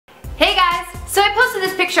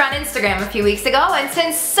picture on Instagram a few weeks ago, and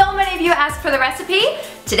since so many of you asked for the recipe,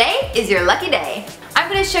 today is your lucky day. I'm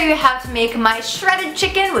going to show you how to make my shredded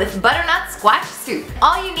chicken with butternut squash soup.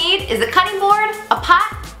 All you need is a cutting board, a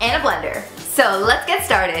pot, and a blender. So let's get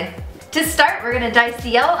started. To start, we're going to dice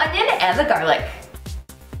the yellow onion and the garlic.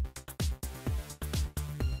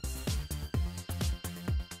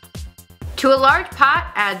 To a large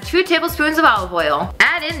pot, add 2 tablespoons of olive oil.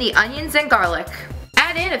 Add in the onions and garlic.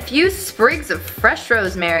 Add in a few sprigs of fresh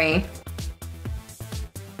rosemary.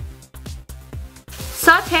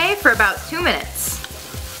 Saute for about 2 minutes.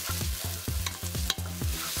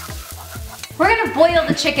 We're gonna boil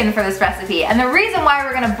the chicken for this recipe, and the reason why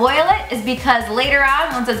we're gonna boil it is because later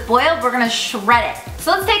on, once it's boiled, we're gonna shred it.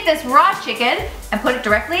 So let's take this raw chicken and put it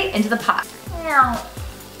directly into the pot.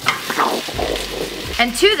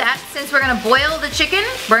 And to that, since we're gonna boil the chicken,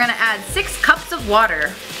 we're gonna add 6 cups of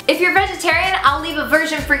water. If you're vegetarian, I'll leave a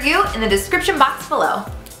version for you in the description box below.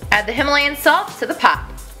 Add the Himalayan salt to the pot.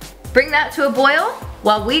 Bring that to a boil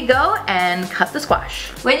while we go and cut the squash.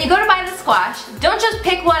 When you go to buy the squash, don't just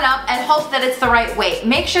pick one up and hope that it's the right weight.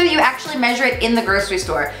 Make sure you actually measure it in the grocery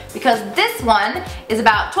store, because this one is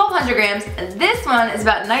about 1,200 grams and this one is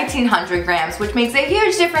about 1,900 grams, which makes a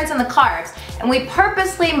huge difference in the carbs. And we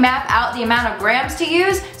purposely map out the amount of grams to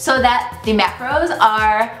use so that the macros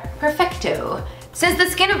are perfecto. Since the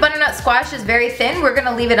skin of butternut squash is very thin, we're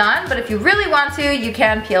gonna leave it on, but if you really want to, you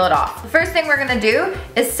can peel it off. The first thing we're gonna do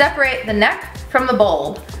is separate the neck from the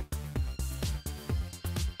bulb.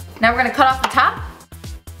 Now we're gonna cut off the top.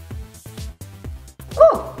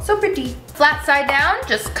 Oh, so pretty. Flat side down,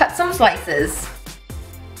 just cut some slices.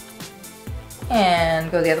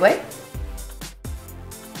 And go the other way.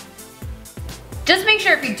 Just make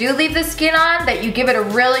sure if you do leave the skin on that you give it a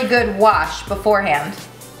really good wash beforehand.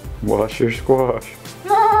 Wash your squash.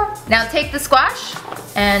 Now take the squash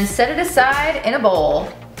and set it aside in a bowl.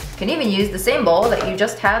 You can even use the same bowl that you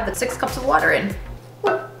just had the 6 cups of water in.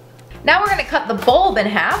 Now we're gonna cut the bulb in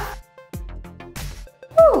half.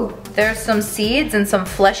 Ooh, there's some seeds and some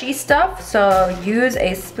fleshy stuff, so use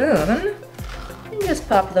a spoon and just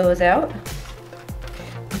pop those out.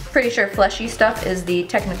 I'm pretty sure fleshy stuff is the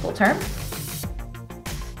technical term.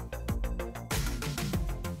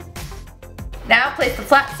 Now place the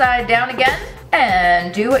flat side down again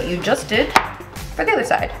and do what you just did for the other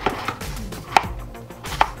side.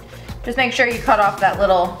 Just make sure you cut off that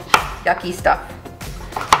little yucky stuff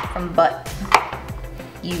from the butt.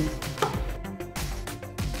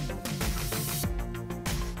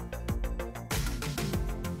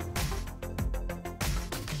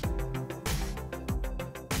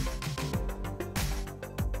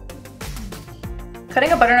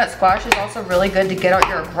 Cutting a butternut squash is also really good to get out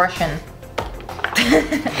your aggression.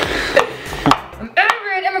 I'm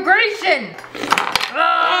angry at immigration!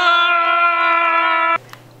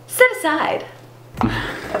 Set aside.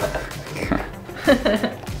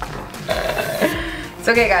 It's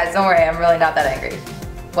okay guys, don't worry, I'm really not that angry.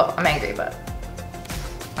 Well, I'm angry, but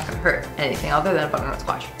I'm not gonna hurt anything other than a butternut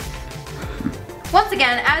squash. Once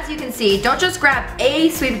again, as you can see, don't just grab a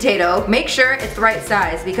sweet potato, make sure it's the right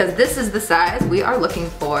size, because this is the size we are looking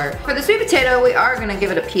for. For the sweet potato, we are gonna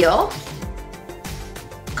give it a peel.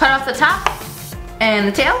 Cut off the top and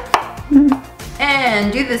the tail,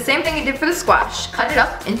 and do the same thing you did for the squash. Cut it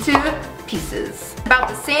up into pieces, about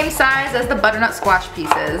the same size as the butternut squash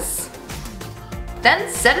pieces.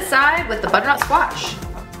 Then set aside with the butternut squash.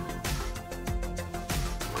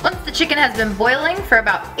 Once the chicken has been boiling for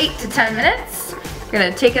about 8 to 10 minutes, you're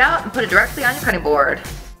gonna take it out and put it directly on your cutting board.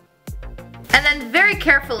 And then very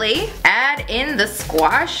carefully add in the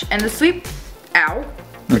squash and the sweet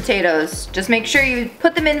potatoes. Just make sure you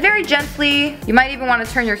put them in very gently. You might even want to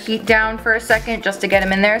turn your heat down for a second just to get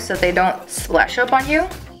them in there so they don't splash up on you.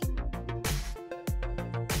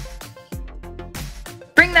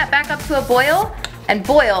 Bring that back up to a boil and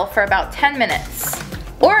boil for about 10 minutes.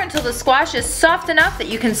 Or until the squash is soft enough that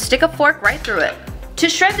you can stick a fork right through it. To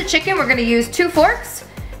shred the chicken, we're gonna use 2 forks,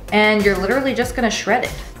 and you're literally just gonna shred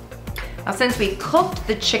it. Now since we cooked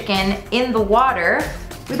the chicken in the water,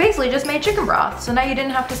 we basically just made chicken broth, so now you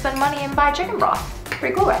didn't have to spend money and buy chicken broth.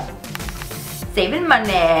 Pretty cool, right? Saving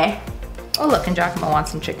money. Oh look, and Giacomo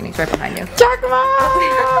wants some chicken. He's right behind you. Giacomo!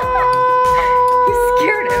 You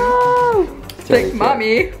scared him. It's like,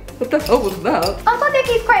 Mommy, what the hell was that? Uncle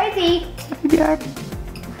Nicky's crazy. Yeah.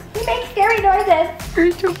 He makes scary noises.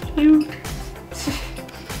 You're so cute.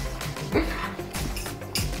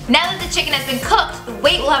 Now that the chicken has been cooked, the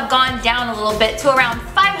weight will have gone down a little bit to around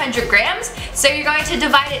 500 grams, so you're going to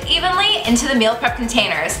divide it evenly into the meal prep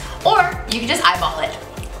containers, or you can just eyeball it.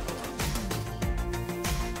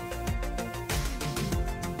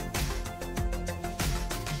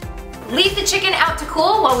 Leave the chicken out to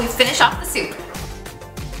cool while we finish off the soup.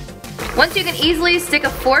 Once you can easily stick a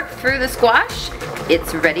fork through the squash,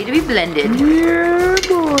 it's ready to be blended. Yeah,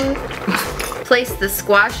 boy. Place the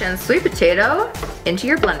squash and sweet potato into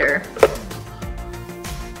your blender.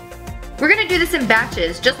 We're gonna do this in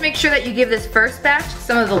batches. Just make sure that you give this first batch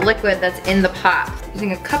some of the liquid that's in the pot.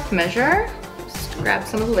 Using a cup measure, just grab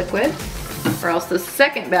some of the liquid, or else the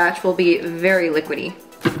second batch will be very liquidy.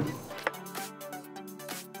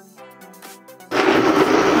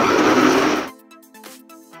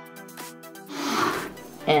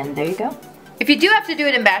 And there you go. If you do have to do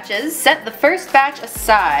it in batches, set the first batch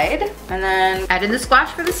aside and then add in the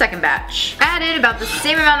squash for the second batch. Add in about the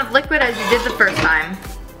same amount of liquid as you did the first time.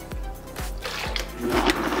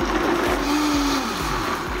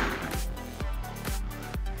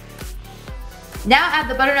 Now add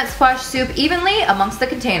the butternut squash soup evenly amongst the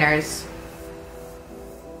containers.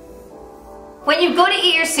 When you go to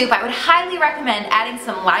eat your soup, I would highly recommend adding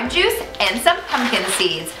some lime juice and some pumpkin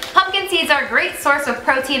seeds. Pumpkin seeds are a great source of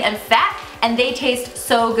protein and fat, and they taste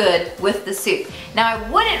so good with the soup. Now I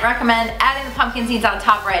wouldn't recommend adding the pumpkin seeds on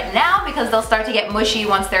top right now because they'll start to get mushy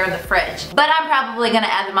once they're in the fridge. But I'm probably gonna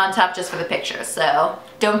add them on top just for the picture, so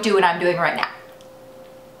don't do what I'm doing right now.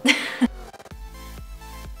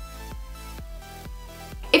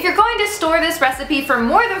 If you're going to store this recipe for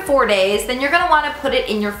more than 4 days, then you're going to want to put it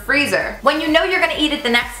in your freezer. When you know you're going to eat it the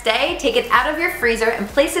next day, take it out of your freezer and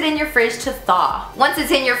place it in your fridge to thaw. Once it's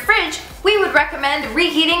in your fridge, we would recommend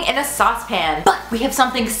reheating in a saucepan. But we have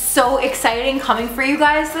something so exciting coming for you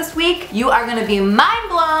guys this week. You are going to be mind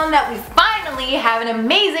blown that we finally have an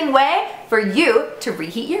amazing way for you to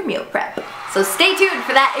reheat your meal prep. So stay tuned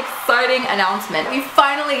for that exciting announcement. We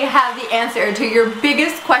finally have the answer to your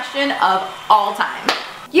biggest question of all time.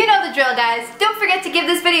 You know the drill, guys. Don't forget to give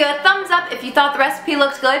this video a thumbs up if you thought the recipe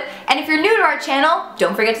looked good, and if you're new to our channel,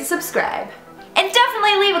 don't forget to subscribe. And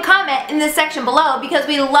definitely leave a comment in this section below because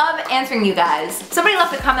we love answering you guys. Somebody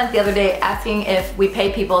left a comment the other day asking if we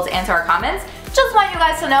pay people to answer our comments. Just want you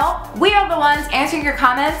guys to know, we are the ones answering your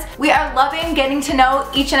comments. We are loving getting to know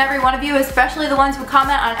each and every one of you, especially the ones who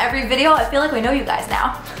comment on every video. I feel like we know you guys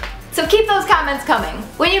now. So keep those comments coming.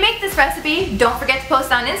 When you make this recipe, don't forget to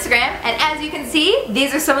post on Instagram, and as you can see,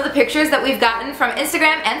 these are some of the pictures that we've gotten from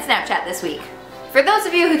Instagram and Snapchat this week. For those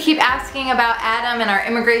of you who keep asking about Adam and our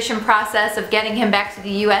immigration process of getting him back to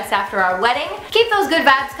the US after our wedding, keep those good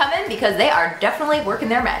vibes coming because they are definitely working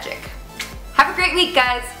their magic. Have a great week,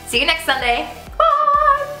 guys. See you next Sunday.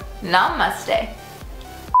 Bye! Namaste.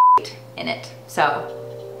 In it, so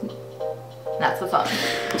that's the fun.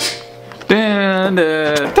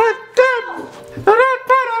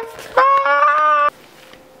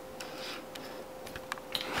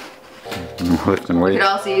 Lifting weights. You could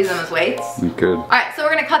also use them as weights. You could. Alright, so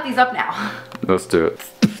we're gonna cut these up now. Let's do it.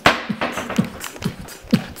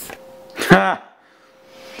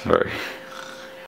 Sorry.